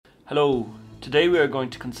Hello, today we are going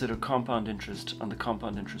to consider compound interest and the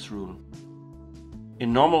compound interest rule.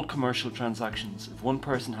 In normal commercial transactions, if one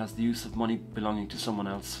person has the use of money belonging to someone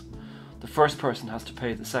else, the first person has to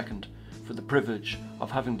pay the second for the privilege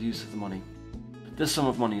of having the use of the money. This sum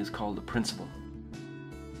of money is called the principal.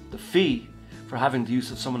 The fee for having the use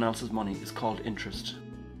of someone else's money is called interest.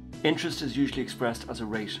 Interest is usually expressed as a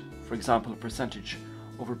rate, for example a percentage,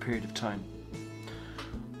 over a period of time.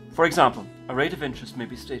 For example, a rate of interest may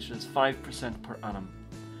be stated as 5% per annum,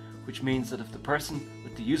 which means that if the person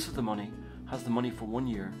with the use of the money has the money for 1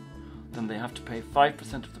 year, then they have to pay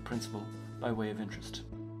 5% of the principal by way of interest.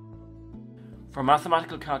 For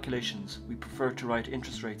mathematical calculations, we prefer to write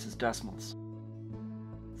interest rates as decimals.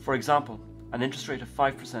 For example, an interest rate of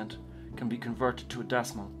 5% can be converted to a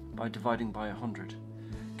decimal by dividing by 100,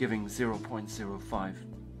 giving 0.05.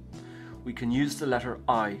 We can use the letter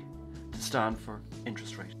I to stand for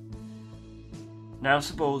interest rate. Now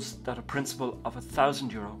suppose that a principal of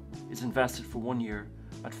 €1,000 is invested for 1 year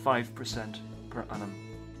at 5% per annum.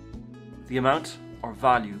 The amount or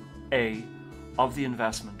value A of the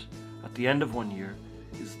investment at the end of 1 year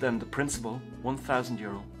is then the principal,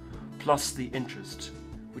 €1,000, plus the interest,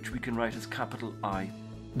 which we can write as capital I.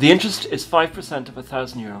 The interest is 5% of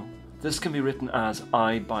 €1,000. This can be written as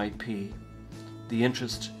I by P. The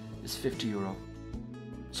interest is €50.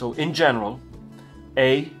 So in general,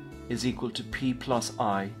 A is equal to P plus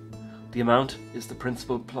I. The amount is the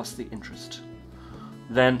principal plus the interest.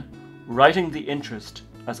 Then, writing the interest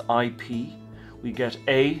as IP, we get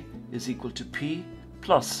A is equal to P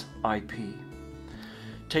plus IP.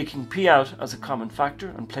 Taking P out as a common factor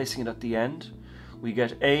and placing it at the end, we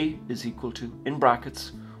get A is equal to, in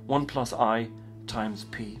brackets, 1 plus I times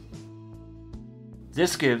P.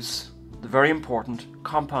 This gives the very important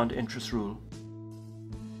compound interest rule.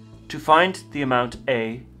 To find the amount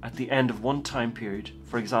A at the end of one time period,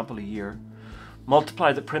 for example a year,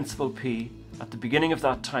 multiply the principal P at the beginning of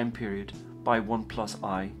that time period by 1 plus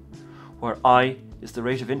I, where I is the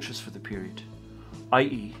rate of interest for the period,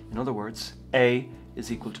 i.e., in other words, A is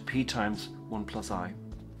equal to P times 1 plus I.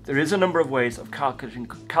 There is a number of ways of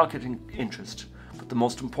calculating interest, but the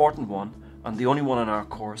most important one, and the only one in our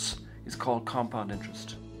course, is called compound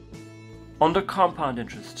interest. Under compound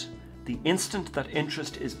interest, the instant that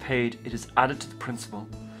interest is paid, it is added to the principal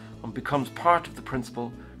and becomes part of the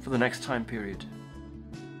principal for the next time period.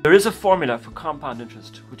 There is a formula for compound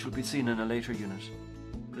interest which will be seen in a later unit,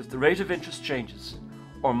 but if the rate of interest changes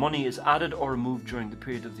or money is added or removed during the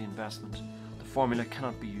period of the investment, the formula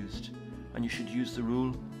cannot be used, and you should use the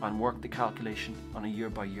rule and work the calculation on a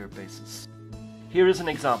year-by-year basis. Here is an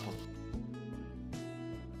example.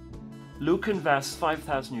 Luke invests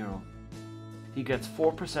 €5,000. He gets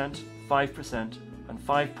 4%, 5% and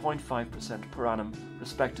 5.5% per annum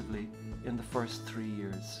respectively in the first 3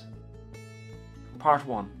 years. Part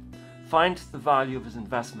 1. Find the value of his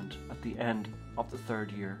investment at the end of the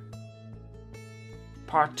third year.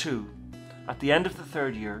 Part 2. At the end of the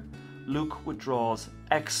third year, Luke withdraws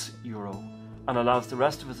X euro and allows the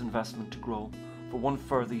rest of his investment to grow for 1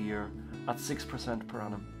 further year at 6% per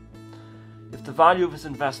annum. If the value of his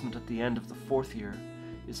investment at the end of the fourth year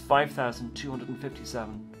is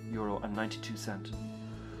 €5,257.92,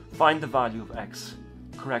 find the value of X,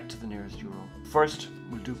 correct to the nearest euro. First,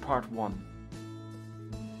 we'll do part 1.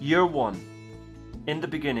 Year 1. In the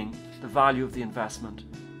beginning, the value of the investment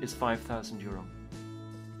is €5,000.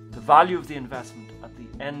 The value of the investment at the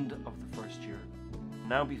end of the first year can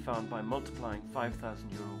now be found by multiplying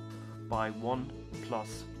 €5,000 by 1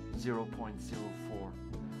 plus 0.04.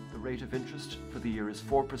 The rate of interest for the year is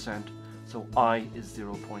 4%, so I is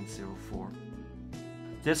 0.04.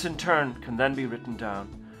 This in turn can then be written down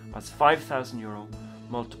as €5,000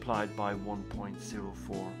 multiplied by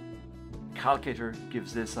 1.04. Calculator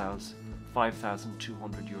gives this as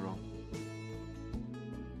 €5,200.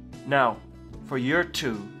 Now, for year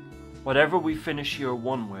 2, whatever we finish year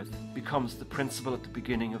 1 with becomes the principal at the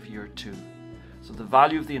beginning of year 2. So the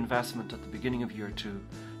value of the investment at the beginning of year 2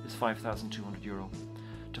 is €5,200.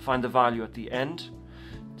 To find the value at the end,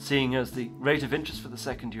 seeing as the rate of interest for the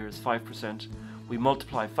second year is 5%, we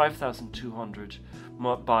multiply 5,200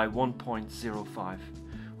 by 1.05,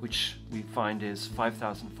 which we find is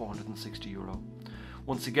 €5,460.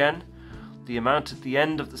 Once again, the amount at the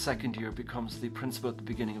end of the second year becomes the principal at the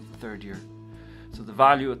beginning of the third year. So the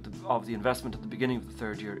value of the investment at the beginning of the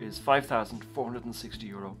third year is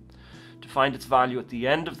 €5,460. To find its value at the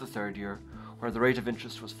end of the third year, where the rate of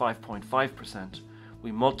interest was 5.5%,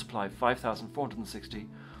 we multiply 5,460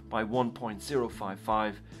 by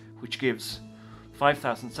 1.055, which gives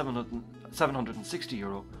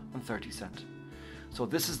 €5,760.30. So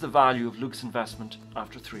this is the value of Luke's investment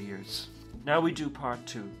after 3 years. Now we do part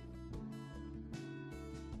 2.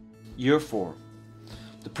 Year 4.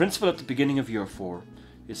 The principal at the beginning of year 4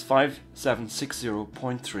 is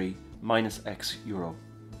 5760.3 minus X euro.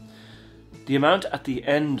 The amount at the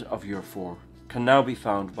end of year 4 can now be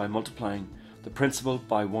found by multiplying the principal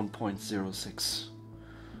by 1.06.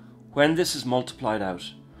 When this is multiplied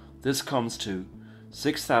out, this comes to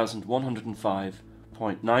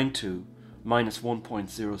 6105.92 minus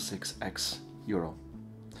 1.06x euro.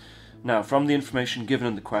 Now, from the information given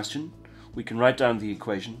in the question, we can write down the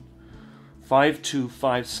equation.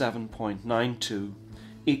 5257.92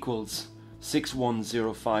 equals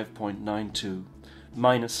 6105.92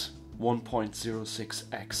 minus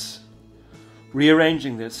 1.06x.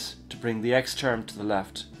 Rearranging this to bring the x term to the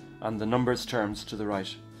left and the numbers terms to the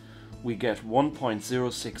right, we get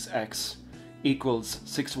 1.06x equals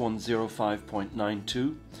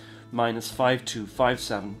 6105.92 minus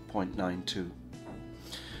 5257.92.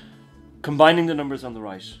 Combining the numbers on the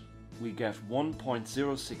right, we get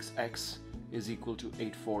 1.06x is equal to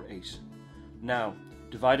 848. Now,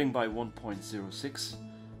 dividing by 1.06,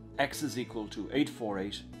 x is equal to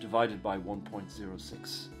 848 divided by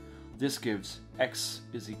 1.06. This gives x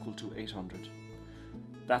is equal to 800.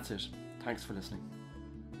 That's it. Thanks for listening.